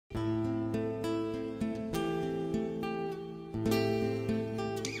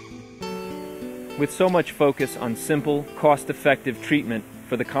With so much focus on simple, cost-effective treatment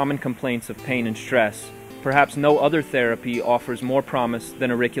for the common complaints of pain and stress, perhaps no other therapy offers more promise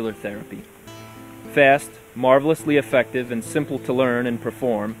than auricular therapy. Fast, marvelously effective, and simple to learn and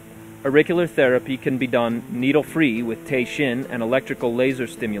perform, auricular therapy can be done needle-free with Te-Shin and electrical laser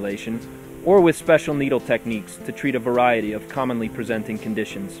stimulation, or with special needle techniques to treat a variety of commonly presenting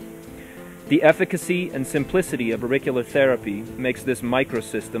conditions. The efficacy and simplicity of auricular therapy makes this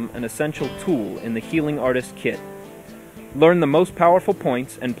microsystem an essential tool in the Healing Artist Kit. Learn the most powerful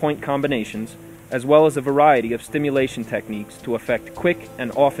points and point combinations, as well as a variety of stimulation techniques to effect quick and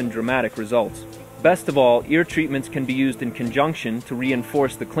often dramatic results. Best of all, ear treatments can be used in conjunction to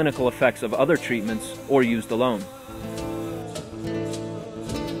reinforce the clinical effects of other treatments or used alone.